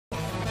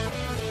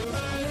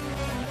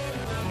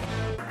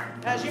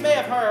As you may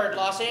have heard,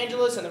 Los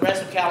Angeles and the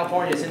rest of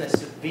California is in a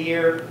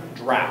severe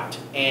drought.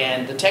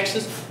 And that's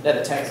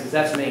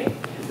me.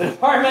 The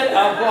Department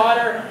of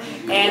Water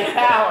and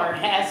Power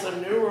has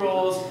some new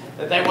rules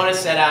that they want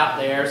to set out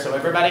there so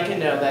everybody can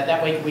know that.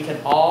 That way we can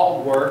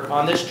all work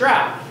on this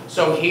drought.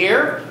 So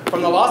here,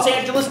 from the Los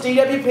Angeles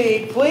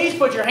DWP, please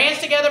put your hands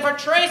together for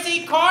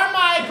Tracy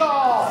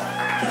Carmichael.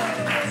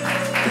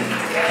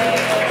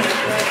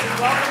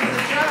 Welcome to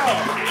the show.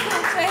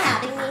 Thanks for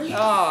having me.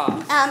 Oh.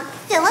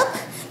 Philip,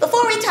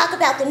 before we talk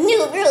about the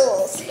new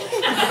rules,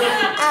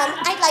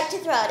 I'd like to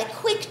throw out a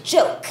quick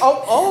joke.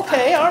 Oh,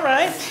 okay, all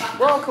right.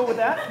 We're all cool with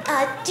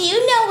that. Do you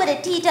know what a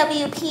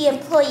DWP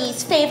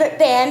employee's favorite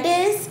band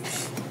is?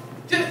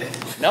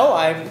 No,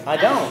 I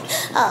don't.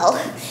 Oh,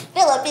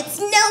 Philip, it's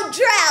No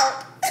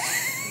Drought.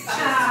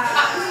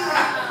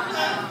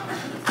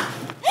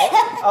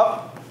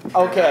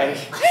 Okay.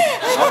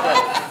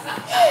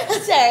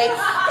 Sorry,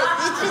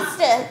 it's just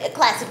a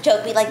classic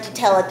joke we like to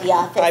tell at the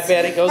office. I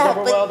bet it goes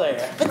over well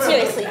there. But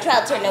seriously,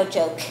 droughts are no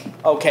joke.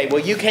 Okay, well,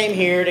 you came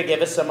here to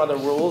give us some of the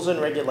rules and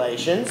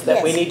regulations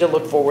that we need to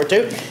look forward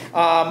to.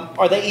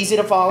 Are they easy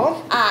to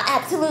follow?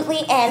 Absolutely,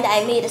 and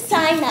I made a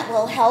sign that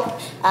will help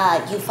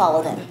you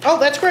follow them. Oh,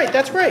 that's great,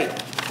 that's great.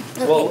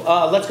 Okay. Well,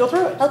 let's go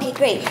through it. Okay,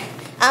 great.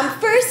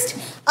 First,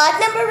 odd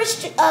number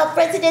of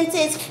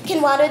residences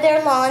can water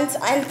their lawns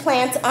and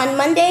plants on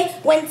Monday,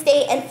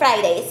 Wednesday, and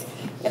Fridays.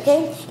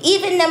 Okay?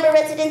 Even number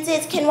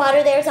residences can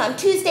water theirs on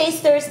Tuesdays,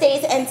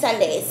 Thursdays, and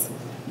Saturdays.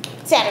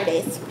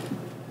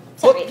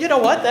 Well, you know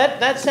what?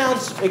 That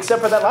sounds,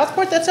 except for that last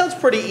part, that sounds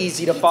pretty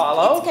easy to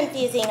follow. It's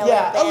confusing a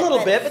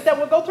little bit, but then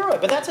we'll go through it.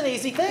 But that's an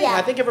easy thing. Yeah.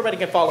 I think everybody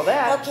can follow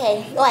that.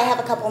 Okay. Well, I have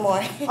a couple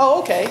more. Oh,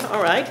 okay.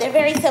 All right. They're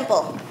very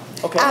simple.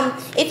 Okay.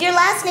 If your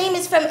last name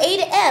is from A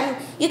to M,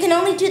 you can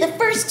only do the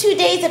first 2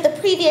 days of the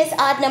previous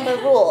odd number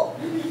rule.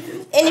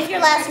 And if your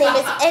last name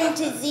is N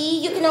to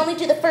Z, you can only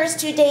do the first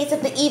 2 days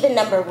of the even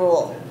number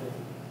rule.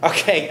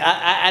 Okay,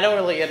 I don't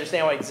really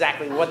understand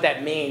exactly what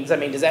that means. I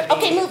mean, does that mean...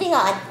 Okay, moving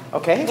on.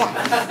 Okay.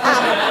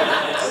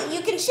 Yeah.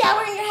 You can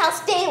shower in your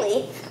house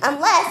daily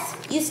unless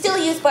you still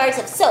use bars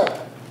of soap.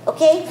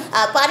 Okay?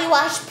 Body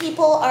wash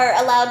people are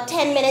allowed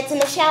 10 minutes in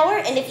the shower,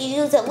 and if you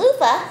use a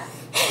loofah,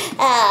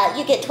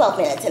 you get 12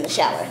 minutes in the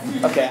shower.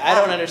 Okay, I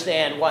don't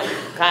understand what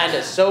kind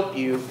of soap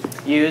you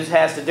use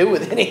has to do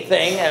with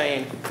anything. I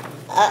mean...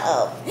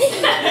 Uh-oh.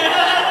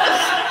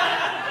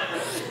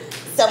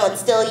 Someone's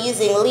still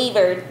using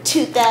Lever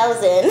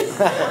 2000.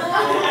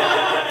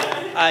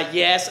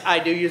 Yes, I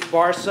do use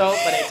bar soap,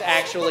 but it's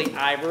actually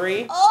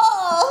Ivory.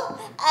 Oh,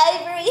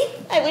 Ivory.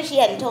 I wish he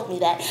hadn't told me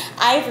that.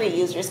 Ivory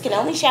users can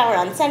only shower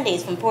on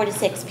Sundays from 4 to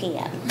 6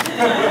 p.m.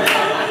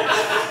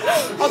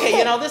 Okay,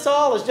 you know, this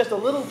all is just a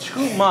little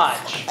too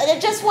much.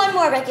 Just one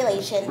more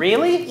regulation.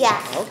 Really?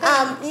 Yeah.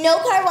 Okay. No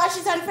car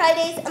washes on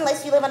Fridays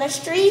unless you live on a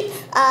street,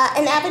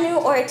 an avenue,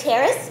 or a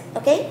terrace.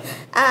 Okay.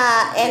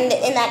 And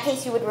in that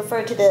case, you would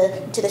refer to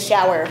the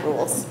shower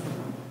rules.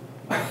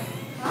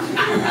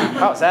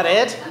 Oh, is that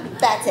it?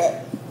 That's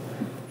it.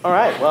 All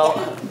right. Well,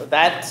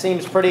 that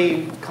seems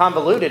pretty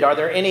convoluted. Are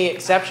there any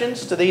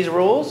exceptions to these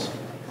rules?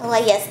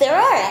 Well, yes, there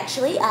are,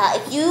 actually.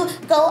 If you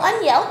go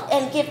on Yelp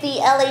and give the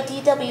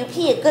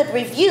LADWP a good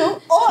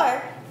review,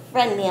 or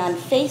friend me on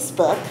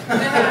Facebook,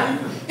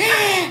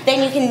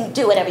 then you can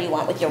do whatever you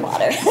want with your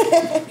water.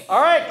 All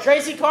right,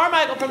 Tracy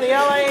Carmichael from the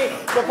LA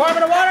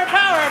Department of Water and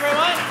Power,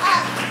 everyone.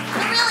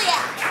 Really,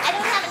 I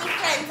don't have any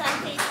friends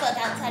on Facebook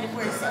outside of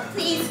work, so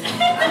please, be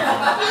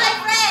my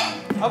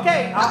friend.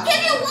 Okay. I'll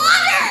give you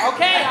water.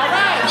 Okay, all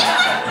right. Be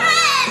my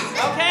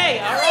friend. Okay,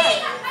 all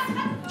right.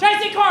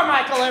 Tracy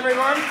Carmichael,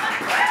 everyone.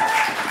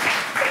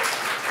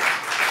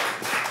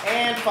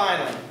 And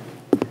finally,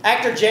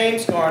 actor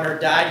James Garner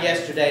died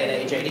yesterday at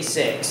age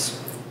 86.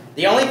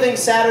 The only thing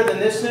sadder than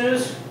this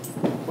news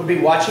would be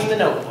watching The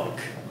Notebook.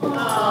 For Tom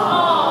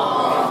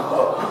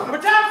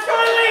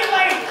Scott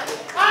Weekly,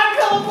 I'm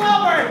Phillip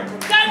Wilburn.